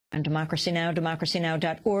On Democracy Now!,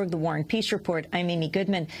 democracynow.org, The War and Peace Report. I'm Amy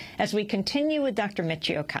Goodman. As we continue with Dr.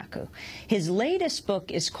 Michio Kaku, his latest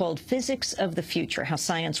book is called Physics of the Future, How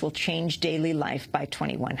Science Will Change Daily Life by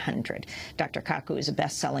 2100. Dr. Kaku is a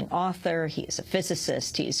best-selling author. He is a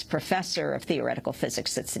physicist. He's professor of theoretical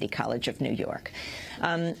physics at City College of New York.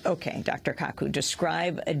 Okay, Dr. Kaku,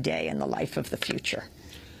 describe a day in the life of the future.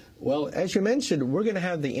 Well, as you mentioned, we're going to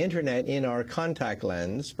have the internet in our contact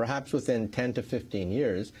lens, perhaps within 10 to 15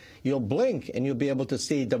 years. You'll blink and you'll be able to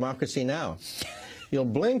see Democracy Now! You'll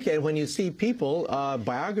blink, and when you see people,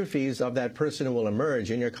 biographies of that person will emerge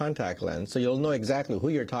in your contact lens, so you'll know exactly who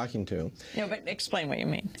you're talking to. No, but explain what you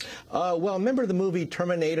mean. Well, remember the movie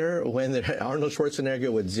Terminator, when Arnold Schwarzenegger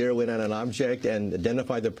would zero in on an object and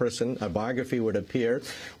identify the person, a biography would appear?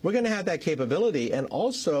 We're going to have that capability, and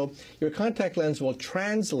also your contact lens will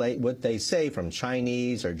translate what they say from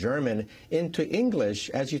Chinese or German into English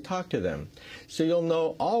as you talk to them. So you'll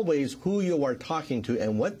know always who you are talking to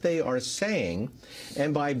and what they are saying.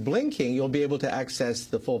 And by blinking, you'll be able to access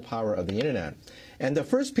the full power of the internet. And the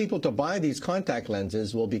first people to buy these contact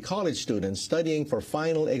lenses will be college students studying for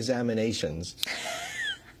final examinations.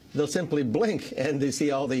 They'll simply blink and they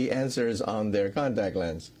see all the answers on their contact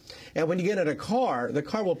lens. And when you get in a car, the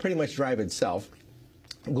car will pretty much drive itself.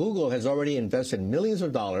 Google has already invested millions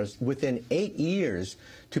of dollars within 8 years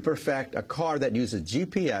to perfect a car that uses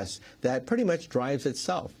GPS that pretty much drives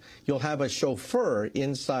itself. You'll have a chauffeur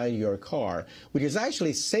inside your car, which is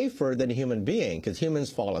actually safer than a human being, because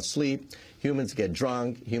humans fall asleep, humans get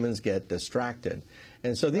drunk, humans get distracted.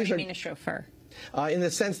 And so these What do you mean a chauffeur? In the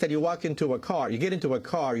sense that you walk into a car, you get into a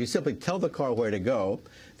car, you simply tell the car where to go.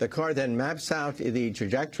 The car then maps out the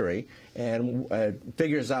trajectory and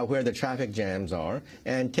figures out where the traffic jams are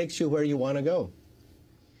and takes you where you want to go.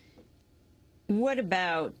 What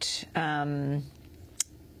about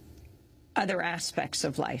other aspects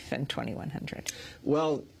of life in 2100?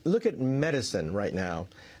 Well, look at medicine right now.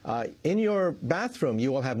 In your bathroom,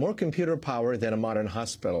 you will have more computer power than a modern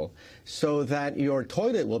hospital, so that your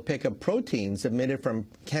toilet will pick up proteins emitted from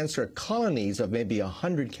cancer colonies of maybe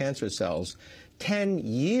 100 cancer cells 10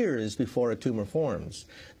 years before a tumor forms.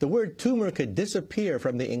 The word tumor could disappear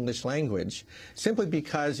from the English language simply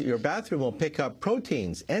because your bathroom will pick up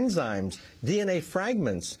proteins, enzymes, DNA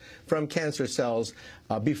fragments from cancer cells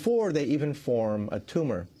before they even form a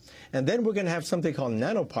tumor. And then we're going to have something called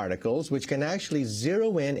nanoparticles, which can actually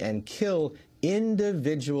zero in and kill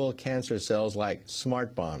individual cancer cells like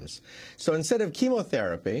smart bombs. So instead of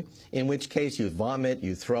chemotherapy, in which case you vomit,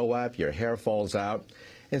 you throw up, your hair falls out,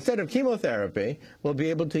 instead of chemotherapy, we'll be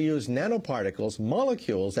able to use nanoparticles,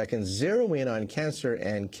 molecules that can zero in on cancer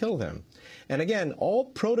and kill them. And again, all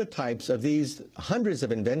prototypes of these hundreds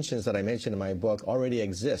of inventions that I mentioned in my book already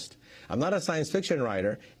exist. I'm not a science fiction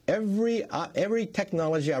writer. Every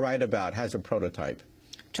technology I write about has a prototype.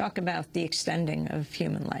 Talk about the extending of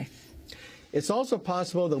human life. It's also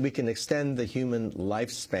possible that we can extend the human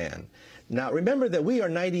lifespan. Now, remember that we are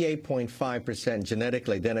 98.5%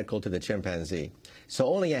 genetically identical to the chimpanzee. So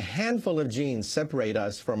only a handful of genes separate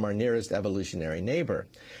us from our nearest evolutionary neighbor.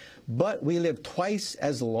 But we live twice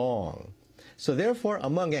as long. So therefore,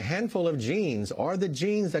 among a handful of genes are the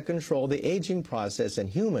genes that control the aging process in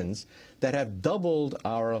humans that have doubled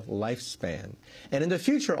our lifespan. And in the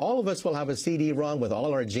future, all of us will have a CD-ROM with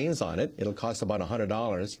all our genes on it. It'll cost about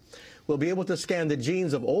 $100. We'll be able to scan the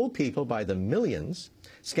genes of old people by the millions,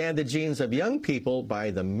 scan the genes of young people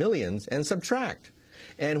by the millions, and subtract.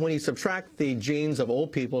 And when you subtract the genes of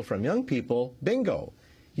old people from young people, bingo,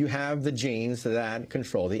 you have the genes that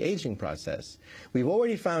control the aging process. We've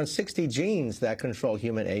already found 60 genes that control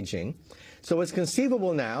human aging. So it's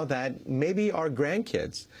conceivable now that maybe our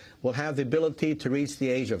grandkids will have the ability to reach the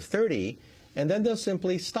age of 30, and then they'll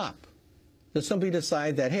simply stop. They'll simply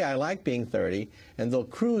decide that, hey, I like being 30, and they'll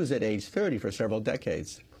cruise at age 30 for several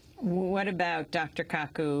decades. What about, Dr.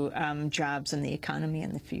 Kaku, jobs in the economy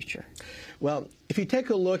in the future? Well, if you take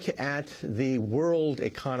a look at the world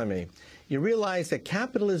economy, you realize that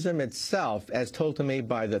capitalism itself, as told to me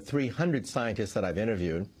by the 300 scientists that I've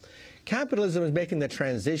interviewed, capitalism is making the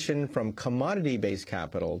transition from commodity-based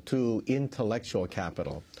capital to intellectual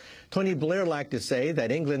capital. Tony Blair liked to say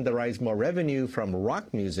that England derives more revenue from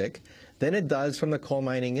rock music than it does from the coal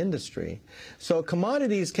mining industry. So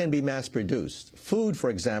commodities can be mass-produced. Food,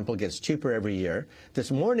 for example, gets cheaper every year.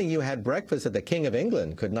 This morning you had breakfast that the King of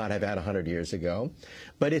England could not have had 100 years ago.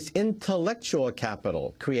 But it's intellectual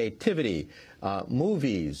capital, creativity,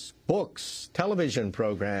 movies, books, television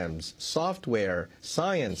programs, software,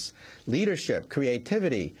 science, leadership,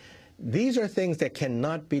 creativity. These are things that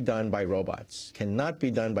cannot be done by robots, cannot be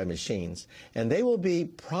done by machines, and they will be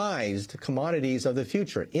prized commodities of the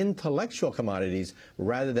future, intellectual commodities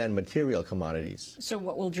rather than material commodities. So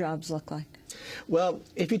what will jobs look like? Well,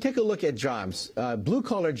 if you take a look at jobs,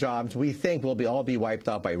 blue-collar jobs we think will all be wiped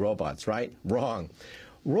out by robots, right? Wrong.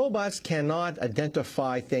 Robots cannot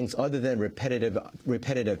identify things other than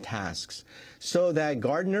repetitive tasks, so that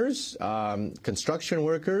gardeners, construction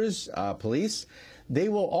workers, police, they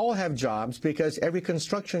will all have jobs because every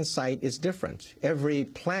construction site is different. Every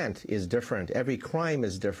plant is different. Every crime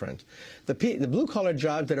is different. The blue-collar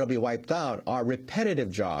jobs that will be wiped out are repetitive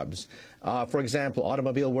jobs. For example,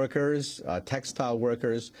 automobile workers, textile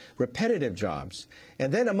workers, repetitive jobs.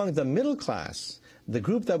 And then among the middle class, the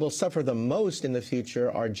group that will suffer the most in the future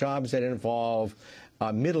are jobs that involve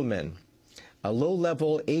middlemen,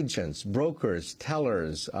 low-level agents, brokers,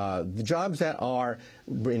 tellers, the jobs that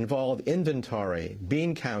involve inventory,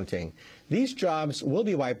 bean counting. These jobs will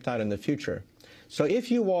be wiped out in the future. So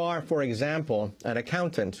if you are, for example, an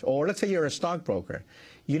accountant, or let's say you're a stockbroker,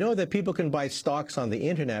 you know that people can buy stocks on the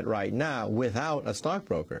internet right now without a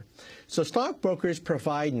stockbroker. So stockbrokers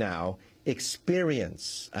provide now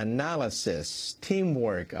experience, analysis,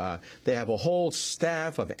 teamwork. They have a whole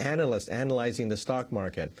staff of analysts analyzing the stock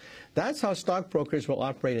market. That's how stockbrokers will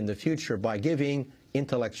operate in the future, by giving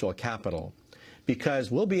intellectual capital.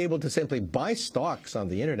 Because we'll be able to simply buy stocks on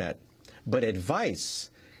the internet, but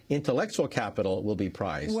advice, intellectual capital, will be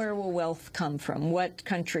prized. Where will wealth come from? What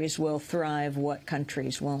countries will thrive? What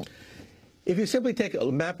countries won't? If you simply take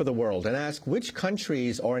a map of the world and ask which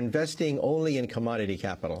countries are investing only in commodity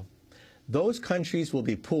capital, those countries will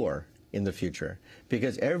be poor in the future,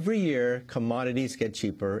 because every year commodities get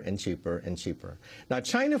cheaper and cheaper and cheaper. Now,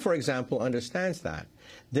 China, for example, understands that.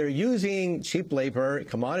 They're using cheap labor,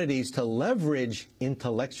 commodities, to leverage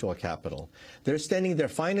intellectual capital. They're sending their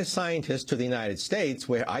finest scientists to the United States,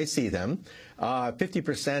 where I see them.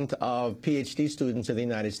 50% of PhD students in the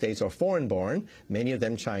United States are foreign-born, many of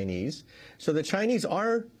them Chinese. So the Chinese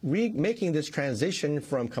are making this transition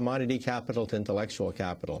from commodity capital to intellectual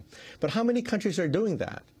capital. But how many countries are doing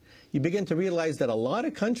that? You begin to realize that a lot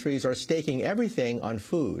of countries are staking everything on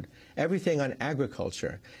food, everything on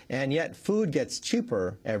agriculture, and yet food gets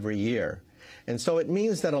cheaper every year. And so it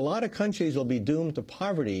means that a lot of countries will be doomed to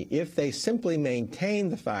poverty if they simply maintain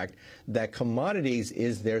the fact that commodities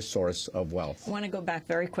is their source of wealth. I want to go back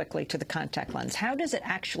very quickly to the contact lens. How does it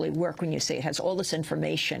actually work when you say it has all this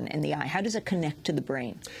information in the eye? How does it connect to the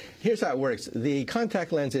brain? Here's how it works. The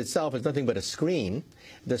contact lens itself is nothing but a screen.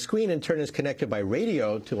 The screen, in turn, is connected by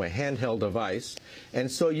radio to a handheld device. And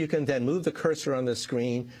so you can then move the cursor on the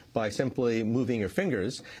screen by simply moving your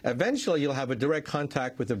fingers. Eventually, you'll have a direct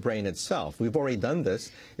contact with the brain itself. We've already done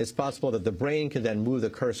this. It's possible that the brain can then move the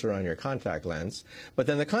cursor on your contact lens. But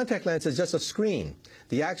then the contact lens is just a screen.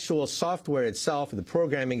 The actual software itself, the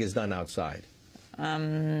programming, is done outside.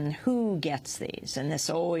 Who gets these? And this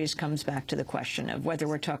always comes back to the question of whether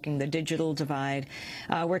we're talking the digital divide,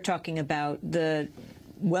 we're talking about the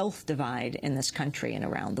wealth divide in this country and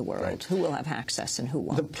around the world. Right. Who will have access and who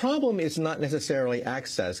won't? The problem is not necessarily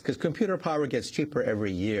access, because computer power gets cheaper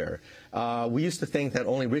every year. We used to think that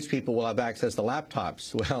only rich people will have access to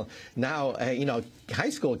laptops. Well, now, you know,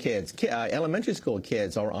 high school kids, elementary school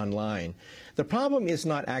kids are online. The problem is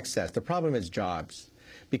not access. The problem is jobs.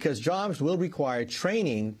 Because jobs will require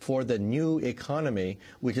training for the new economy,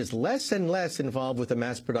 which is less and less involved with the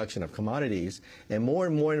mass production of commodities and more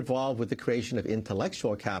involved with the creation of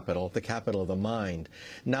intellectual capital, the capital of the mind.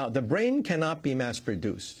 Now, the brain cannot be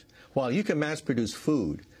mass-produced. While you can mass-produce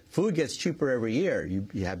food, food gets cheaper every year. You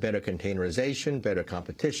have better containerization, better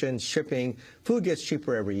competition, shipping. Food gets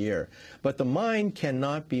cheaper every year. But the mind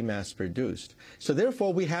cannot be mass-produced. So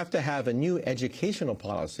therefore, we have to have a new educational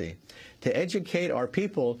policy to educate our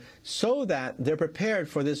people so that they're prepared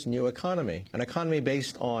for this new economy, an economy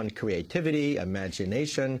based on creativity,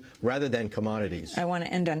 imagination, rather than commodities. I want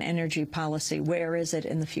to end on energy policy. Where is it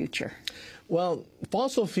in the future? Well,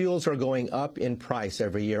 fossil fuels are going up in price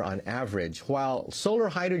every year on average, while solar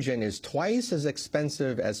hydrogen is twice as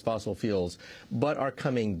expensive as fossil fuels, but are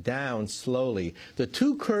coming down slowly. The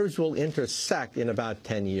two curves will intersect in about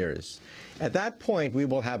 10 years. At that point, we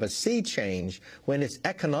will have a sea change when it's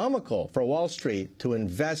economical for Wall Street to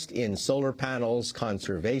invest in solar panels,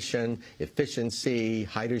 conservation, efficiency,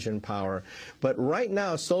 hydrogen power. But right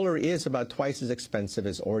now, solar is about twice as expensive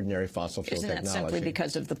as ordinary fossil fuel technology. Isn't that simply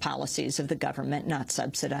because of the policies of the government not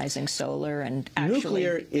subsidizing solar and actually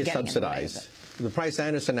nuclear is subsidized? the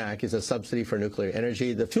Price-Anderson Act is a subsidy for nuclear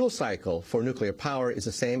energy. The fuel cycle for nuclear power is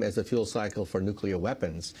the same as the fuel cycle for nuclear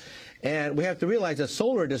weapons. And we have to realize that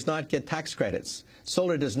solar does not get tax credits.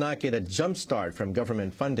 Solar does not get a jump start from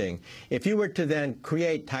government funding. If you were to then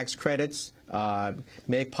create tax credits,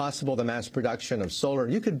 make possible the mass production of solar,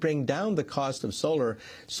 you could bring down the cost of solar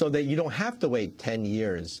so that you don't have to wait 10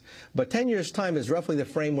 years. But 10 years' time is roughly the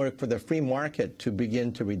framework for the free market to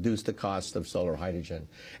begin to reduce the cost of solar hydrogen.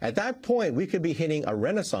 At that point, we could be hitting a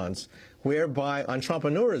renaissance whereby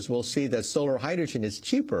entrepreneurs will see that solar hydrogen is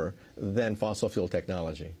cheaper than fossil fuel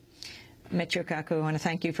technology. Michio Kaku, I want to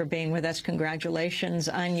thank you for being with us. Congratulations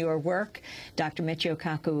on your work. Dr. Michio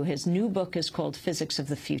Kaku, his new book is called Physics of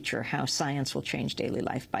the Future, How Science Will Change Daily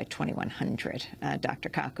Life by 2100. Dr.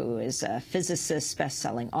 Kaku is a physicist,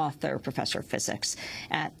 best-selling author, professor of physics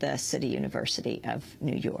at the City University of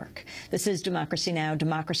New York. This is Democracy Now!,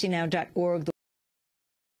 democracynow.org.